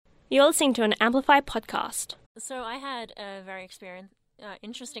You're listening to an Amplify podcast. So I had a very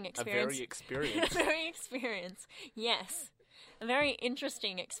interesting experience. Yes. A very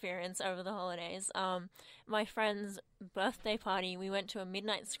interesting experience over the holidays. My friend's birthday party, we went to a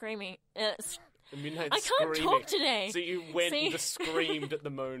midnight screaming... I can't talk today. So you went and just screamed at the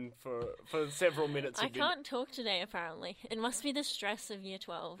moon for several minutes. I can't talk today, apparently. It must be the stress of Year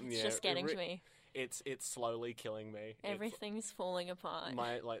 12. It's just getting to me. It's slowly killing me. Everything's falling apart.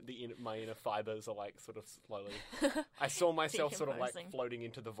 My inner fibers are like sort of slowly. I saw myself sort of like floating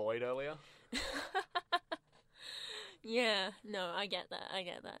into the void earlier. Yeah, no, I get that.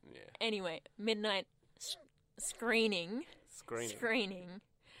 Yeah. Anyway, midnight screening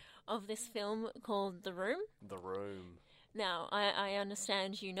of this film called The Room. The Room. Now, I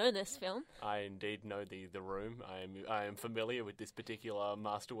understand you know this film. I indeed know The Room. I am familiar with this particular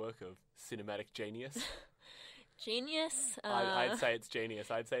masterwork of cinematic genius. Genius? I'd say it's genius.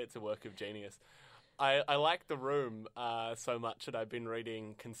 I'd say it's a work of genius. I like The Room so much that I've been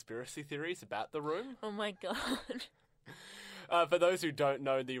reading conspiracy theories about The Room. Oh my god. For those who don't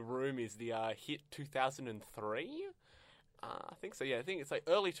know, The Room is the hit 2003. I think so. Yeah, I think it's like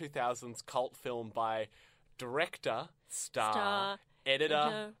early 2000s cult film by director, star,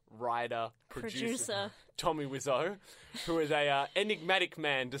 editor, writer, producer Tommy Wiseau, who is a enigmatic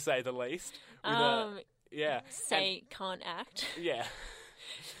man to say the least. Can't act. Yeah.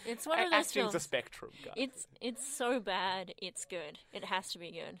 It's one of those Acting's films. a spectrum, guys. It's so bad, it's good. It has to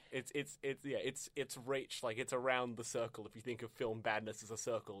be good. It's reached, like, it's around the circle. If you think of film badness as a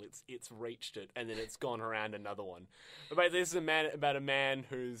circle, it's reached it, and then it's gone around another one. But this is about a man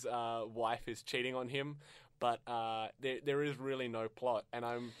whose wife is cheating on him, but there is really no plot, and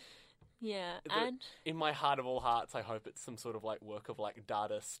in my heart of all hearts, I hope it's some sort of like work of like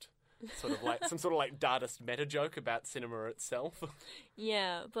Dadaist. Some sort of like Dadaist meta joke about cinema itself.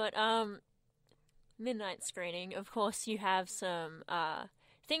 Yeah, but midnight screening, of course you have some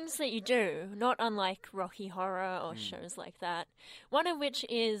things that you do, not unlike Rocky Horror or shows like that. One of which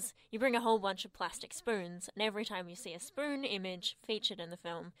is you bring a whole bunch of plastic spoons, and every time you see a spoon image featured in the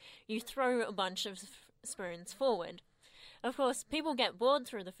film, you throw a bunch of spoons forward. Of course, people get bored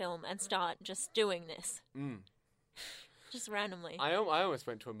through the film and start just doing this. Just randomly. I almost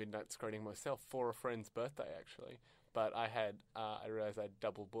went to a midnight screening myself for a friend's birthday, actually. But I realised I'd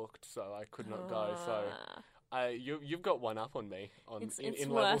double booked, so I could not go. So you've got one up on me. It's in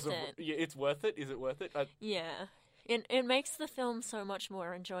worth levels it. Yeah, it's worth it? Is it worth it? Yeah. It makes the film so much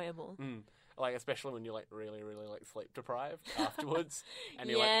more enjoyable. Like, especially when you're like really, really like sleep deprived afterwards. And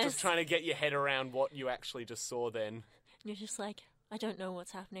you're like just trying to get your head around what you actually just saw then. You're just like, I don't know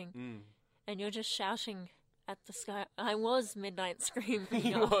what's happening. And you're just shouting at the sky. I was midnight screaming.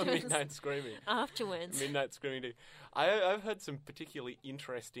 You were midnight screaming. Afterwards. Midnight screaming. I've heard some particularly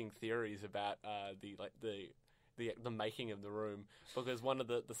interesting theories about the making of The Room, because one of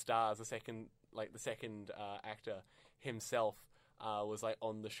the stars, the second actor himself, was like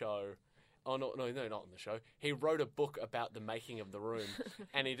on the show. Oh, no, not on the show. He wrote a book about the making of The Room,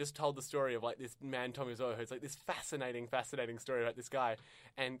 and he just told the story of like this man, Tommy Wiseau, who's like this fascinating story about this guy,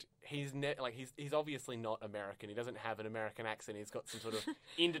 and he's obviously not American. He doesn't have an American accent. He's got some sort of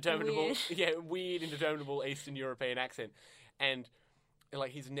weird indeterminable Eastern European accent, and like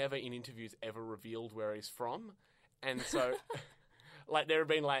he's never in interviews ever revealed where he's from, and so like there have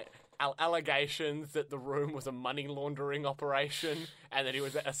been like allegations that The Room was a money laundering operation and that he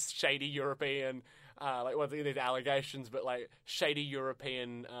was a shady European, these allegations, but like shady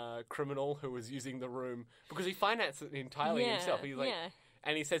European criminal who was using The Room because he financed it entirely himself. He's like,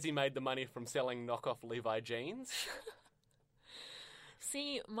 and he says he made the money from selling knockoff Levi jeans.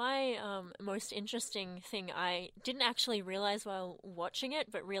 See, my most interesting thing I didn't actually realize while watching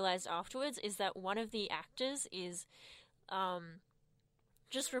it, but realized afterwards, is that one of the actors is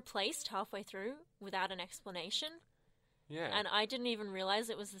just replaced halfway through without an explanation. Yeah. And I didn't even realize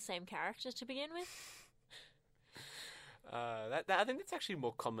it was the same character to begin with. I think that's actually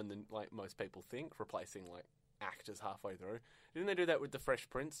more common than like most people think, replacing like actors halfway through. Didn't they do that with The Fresh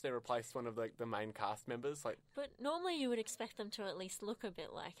Prince? They replaced one of like the main cast members. But normally you would expect them to at least look a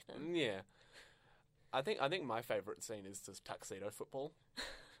bit like them. Yeah. I think my favourite scene is just tuxedo football.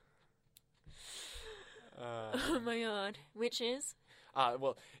 Oh my god. Which is?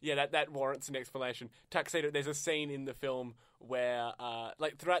 That warrants an explanation. Tuxedo, there's a scene in the film where,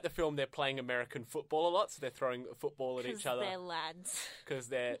 throughout the film, they're playing American football a lot, so they're throwing a football at each other. Because they're lads. Because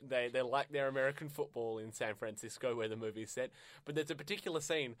they like their American football in San Francisco, where the movie's set. But there's a particular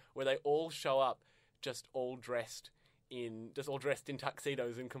scene where they all show up just all dressed in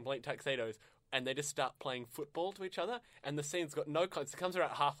tuxedos, in complete tuxedos, and they just start playing football to each other, and the scene's got no context. It comes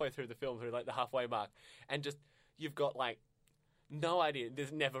around halfway through the film, through like the halfway mark, and just you've got like no idea.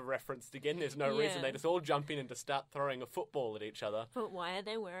 There's never referenced again. There's no reason. They just all jump in and just start throwing a football at each other. But why are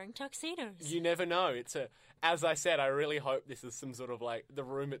they wearing tuxedos? You never know. As I said, I really hope this is some sort of like the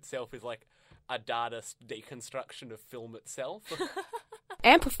room itself is like a Dadaist deconstruction of film itself.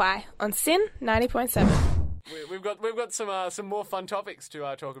 Amplify on Sin 90.7. We've got some more fun topics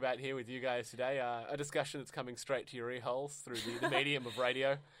to talk about here with you guys today. A discussion that's coming straight to your ear holes through the medium of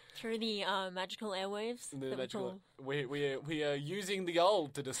radio. Through the magical airwaves. We are using the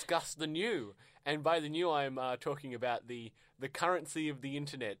old to discuss the new, and by the new I'm talking about the currency of the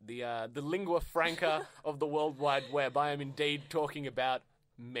internet, the lingua franca of the World Wide Web. I am indeed talking about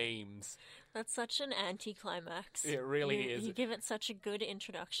memes. That's such an anticlimax. It really is. You give it such a good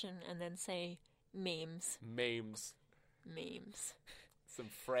introduction and then say memes. Memes. Some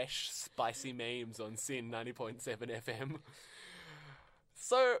fresh, spicy memes on Sin 90.7 FM.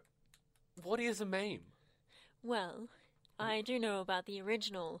 So, what is a meme? Well, I do know about the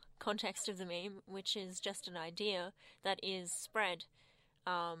original context of the meme, which is just an idea that is spread.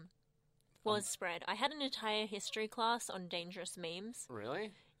 Spread. I had an entire history class on dangerous memes.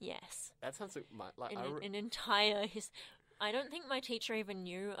 Really? Yes. That sounds like an entire I don't think my teacher even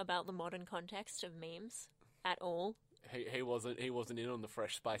knew about the modern context of memes at all. He wasn't in on the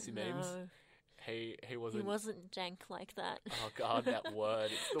fresh spicy memes. No. He wasn't. He wasn't dank like that. Oh God, that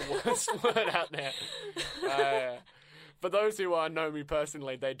word! It's the worst word out there. For those who know me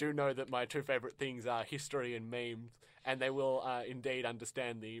personally, they do know that my two favourite things are history and memes, and they will indeed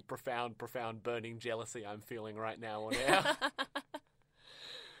understand the profound, burning jealousy I'm feeling right now on air.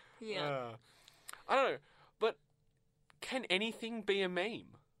 Yeah. I don't know, but can anything be a meme?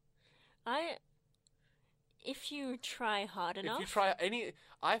 If you try hard enough. If you try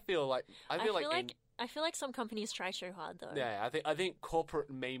I feel like I feel like some companies try too hard though. Yeah, I think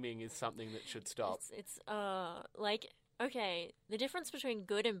corporate memeing is something that should stop. It's like, okay, the difference between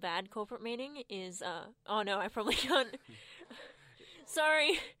good and bad corporate memeing is oh no, I probably can't.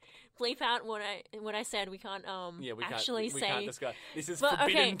 Sorry. Bleep out what I said. We can't we can't discuss. This is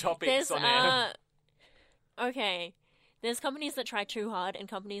forbidden topics on air. Okay. There's companies that try too hard and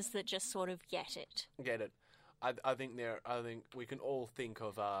companies that just sort of get it. Get it. I think we can all think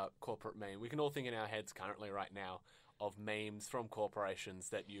of corporate meme. We can all think in our heads currently right now of memes from corporations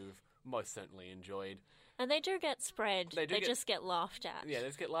that you've most certainly enjoyed. And they do get spread. They just get laughed at. Yeah, they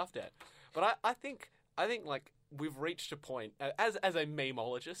just get laughed at. But I think like we've reached a point as a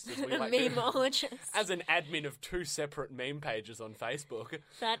memologist, as we like memologist, as an admin of two separate meme pages on Facebook.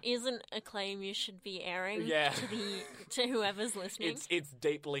 That isn't a claim you should be airing to whoever's listening. It's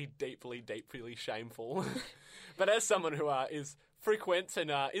deeply shameful. But as someone who frequents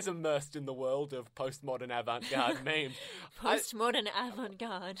and is immersed in the world of postmodern avant-garde memes. Postmodern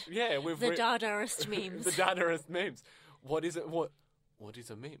avant-garde. Yeah, the Dadaist memes. The Dadaist memes. What is it? What is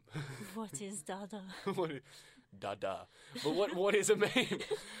a meme? What is Dada? Dada. But what is a meme?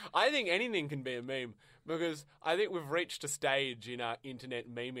 I think anything can be a meme because I think we've reached a stage in our internet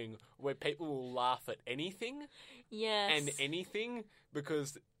memeing where people will laugh at anything. Yes. And anything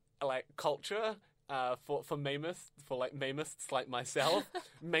because like culture for memists like myself,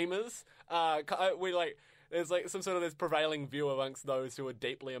 memers, we like there's like some sort of this prevailing view amongst those who are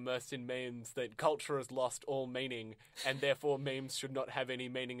deeply immersed in memes that culture has lost all meaning and therefore memes should not have any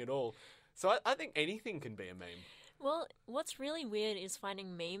meaning at all. So I think anything can be a meme. Well, what's really weird is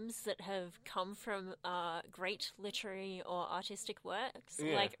finding memes that have come from great literary or artistic works.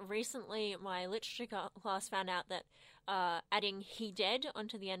 Yeah. Like recently, my literature class found out that adding "he dead"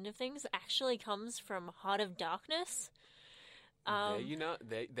 onto the end of things actually comes from Heart of Darkness.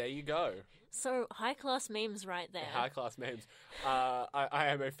 There you go. So high-class memes right there. High-class memes. I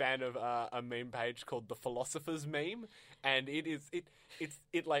am a fan of a meme page called The Philosopher's Meme, and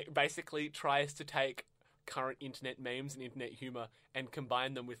it like basically tries to take current internet memes and internet humor and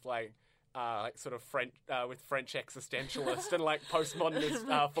combine them with like sort of French with French existentialist and like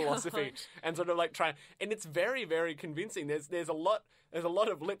postmodernist philosophy, and sort of like try, and it's very, very convincing. There's a lot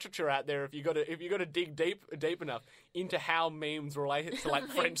of literature out there if you got to dig deep enough into how memes relate to like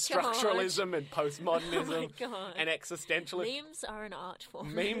French structuralism and postmodernism and existentialism. Memes are an art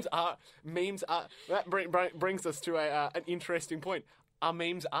form. Memes are that brings us to an interesting point. Are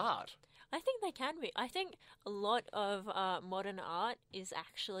memes art? I think they can be. I think a lot of modern art is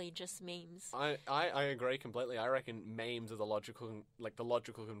actually just memes. I agree completely. I reckon memes are the logical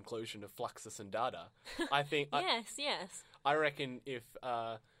conclusion of Fluxus and Dada. I think. Yes. I reckon if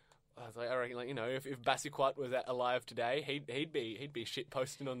I was like, I reckon, like, you know, if Basiquat was alive today, he'd be shit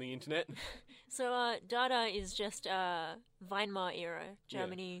posting on the internet. So Dada is just Weimar era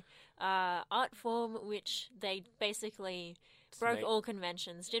Germany art form, which they basically broke all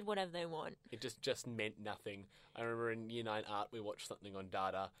conventions, did whatever they want. It just meant nothing. I remember in Year 9 art we watched something on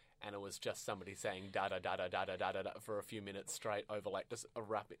Dada, and it was just somebody saying Dada, Dada, Dada, Dada, Dada for a few minutes straight over like just a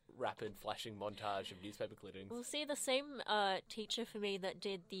rapid flashing montage of newspaper clippings. Well, see, the same teacher for me that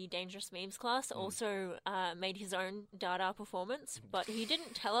did the Dangerous Memes class also made his own Dada performance, but he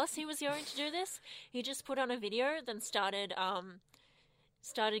didn't tell us he was going to do this. He just put on a video, then started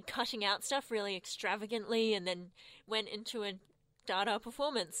cutting out stuff really extravagantly, and then went into a Dada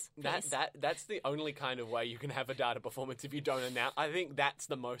performance. That's the only kind of way you can have a Dada performance if you don't announce. I think that's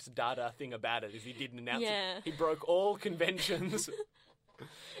the most Dada thing about it, is he didn't announce it. He broke all conventions.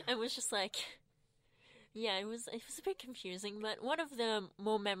 It was just like, yeah, it was a bit confusing, but one of the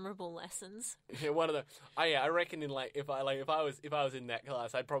more memorable lessons. Yeah, one of the. I reckon in if I was in that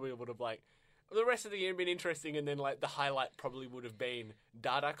class, I probably would have like. The rest of the year had been interesting, and then like the highlight probably would have been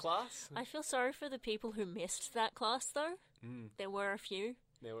Dada class. I feel sorry for the people who missed that class, though. There were a few.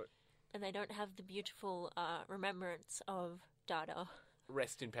 And they don't have the beautiful remembrance of Dada.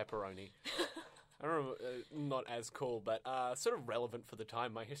 Rest in pepperoni. I remember, not as cool, but sort of relevant for the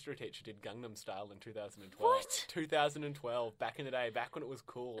time. My history teacher did Gangnam Style in 2012. What? 2012, back in the day, back when it was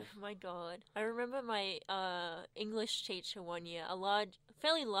cool. Oh my god. I remember my English teacher one year, a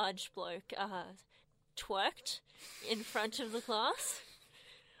fairly large bloke, twerked in front of the class.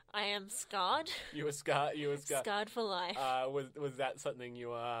 I am scarred. You were scarred. Scarred for life. Was that something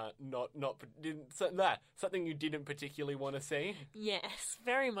you something you didn't particularly want to see? Yes,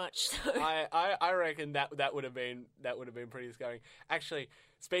 very much so. I reckon that would have been pretty scarring. Actually,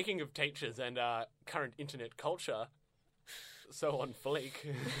 speaking of teachers and current internet culture, so on fleek.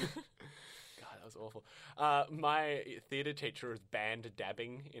 God, that was awful. My theatre teacher has banned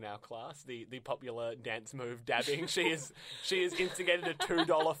dabbing in our class. The popular dance move dabbing. She has instigated a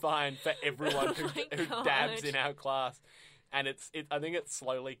 $2 fine for everyone who dabs in our class, and I think it's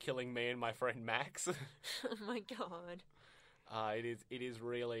slowly killing me and my friend Max. Oh my god. It is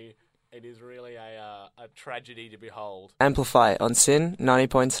really a tragedy to behold. Amplify on Sin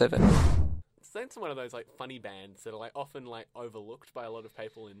 90.7. It's one of those like funny bands that are like often like overlooked by a lot of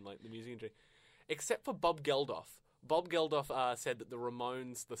people in like the music industry, except for Bob Geldof. Bob Geldof said that the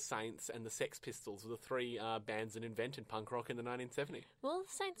Ramones, the Saints, and the Sex Pistols were the three bands that invented punk rock in the 1970s. Well,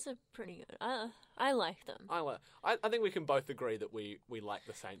 the Saints are pretty good. I like them. I think we can both agree that we like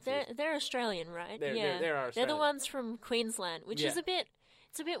the Saints. They're Australian, right? They're Australian. They're the ones from Queensland, which is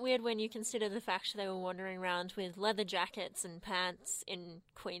it's a bit weird when you consider the fact they were wandering around with leather jackets and pants in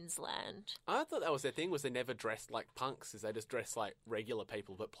Queensland. I thought that was their thing, was they never dressed like punks, is they just dressed like regular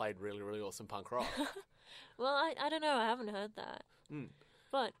people but played really, really awesome punk rock. Well, I don't know, I haven't heard that.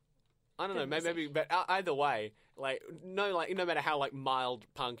 But I don't know, maybe, but either way, no matter how like mild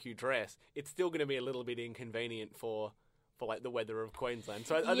punk you dress, it's still going to be a little bit inconvenient for like the weather of Queensland.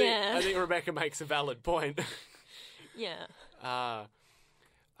 So I think Rebecca makes a valid point. Yeah.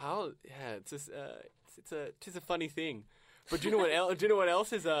 It's just it's a funny thing. But do you know what else? Do you know what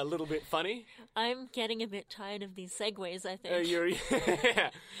else is a little bit funny? I'm getting a bit tired of these segues, I think.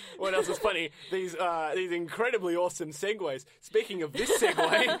 Yeah. What else is funny? These incredibly awesome segues. Speaking of this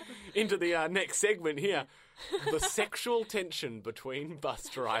segue into the next segment here, the sexual tension between bus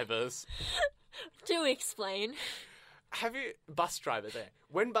drivers. Do explain. Have you bus drivers there?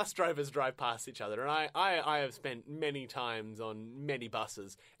 When bus drivers drive past each other, and I have spent many times on many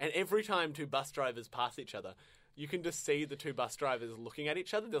buses, and every time two bus drivers pass each other, you can just see the two bus drivers looking at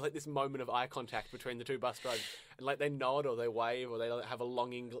each other. There's like this moment of eye contact between the two bus drivers, and like they nod or they wave or they have a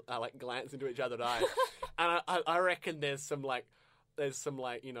longing like glance into each other's eyes. And I reckon there's some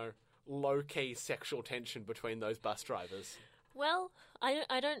low key sexual tension between those bus drivers. Well,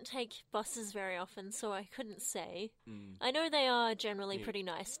 I don't take buses very often, so I couldn't say. I know they are generally pretty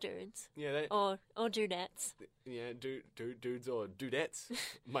nice dudes. Yeah, or dudettes. Yeah, dudes or dudettes.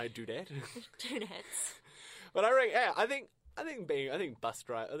 My dudette. Dudettes. But I think bus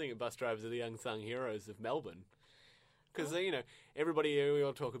drivers are the unsung heroes of Melbourne. Because we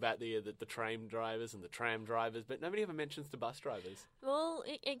all talk about the train drivers and the tram drivers, but nobody ever mentions the bus drivers. Well,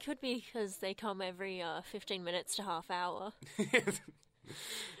 it could be because they come every 15 minutes to half hour.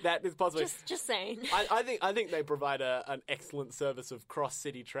 That is possibly. Just saying. I think they provide an excellent service of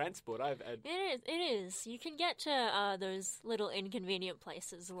cross-city transport. It is. You can get to those little inconvenient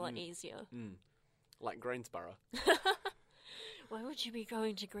places a lot easier. Like Greensborough. Why would you be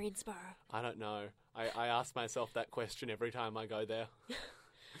going to Greensborough? I don't know. I ask myself that question every time I go there.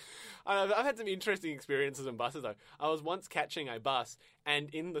 I've had some interesting experiences on buses though. I was once catching a bus, and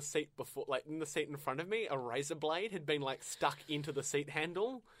in the seat in the seat in front of me, a razor blade had been like stuck into the seat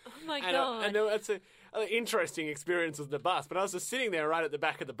handle. Oh my And god. it's an interesting experience with the bus. But I was just sitting there right at the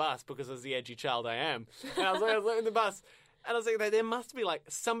back of the bus because as the edgy child I am, and I was in the bus. And I was like, there must be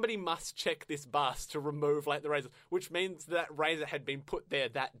somebody must check this bus to remove the razor, which means that razor had been put there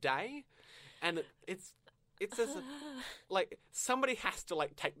that day, and it's just somebody has to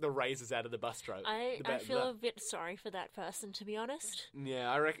take the razors out of the bus driver. I feel a bit sorry for that person, to be honest.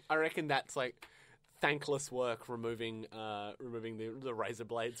 Yeah, I reckon that's thankless work removing the razor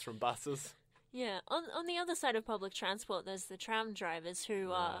blades from buses. Yeah. On the other side of public transport, there's the tram drivers who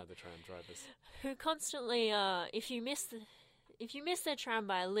The tram drivers. who constantly if you miss their tram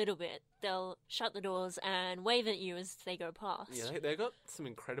by a little bit, they'll shut the doors and wave at you as they go past. Yeah, they've got some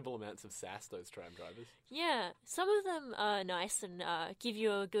incredible amounts of sass, those tram drivers. Yeah, some of them are nice and give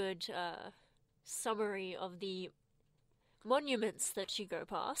you a good summary of the monuments that you go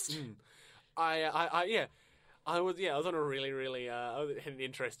past. I was on a really I had an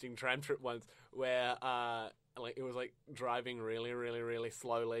interesting tram trip once where it was driving really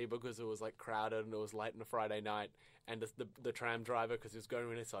slowly because it was crowded and it was late on a Friday night, and the tram driver, because he was going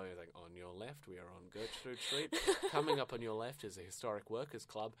really slow, he was like, on your left we are on Gertrude Street. Coming up on your left is the Historic Workers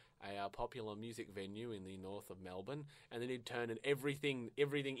Club, a popular music venue in the north of Melbourne. And then he'd turn, and everything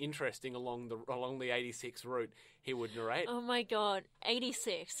interesting along the 86 route he would narrate. Oh my god,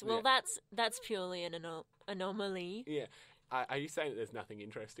 86. Well, Yeah. that's purely an anomaly. Yeah. Are you saying that there's nothing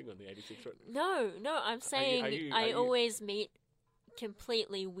interesting on the 86 route? No, I'm saying are you- always meet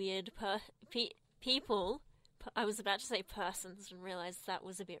completely weird people. I was about to say persons and realised that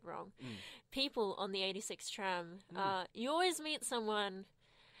was a bit wrong. People on the 86 tram. You always meet someone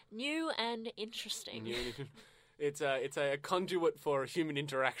new and interesting. It's a conduit for human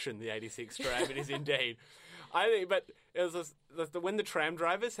interaction, the 86 tram. It is indeed. I think, but it was when the tram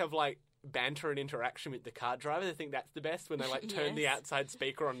drivers have banter and interaction with the car driver, I think that's the best, when they turn the Yes. outside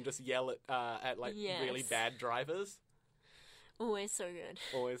speaker on and just yell at Yes. really bad drivers. Always so good.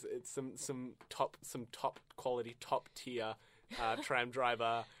 Always, it's some top quality, top tier tram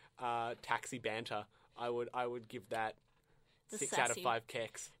driver taxi banter. I would give that The 6 out of sassy. 5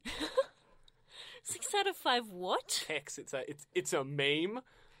 keks. 6 out of 5 what? Keks. It's a meme.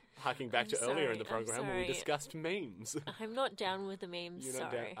 Harking back to earlier in the sorry, I'm program when we sorry. discussed memes. I'm not down with the memes, You're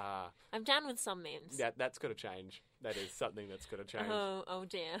not sorry. down. I'm down with some memes. That's got to change. That is something that's got to change. Oh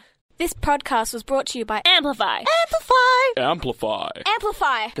dear. This podcast was brought to you by Amplify. Amplify.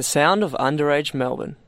 Amplify! The sound of underage Melbourne.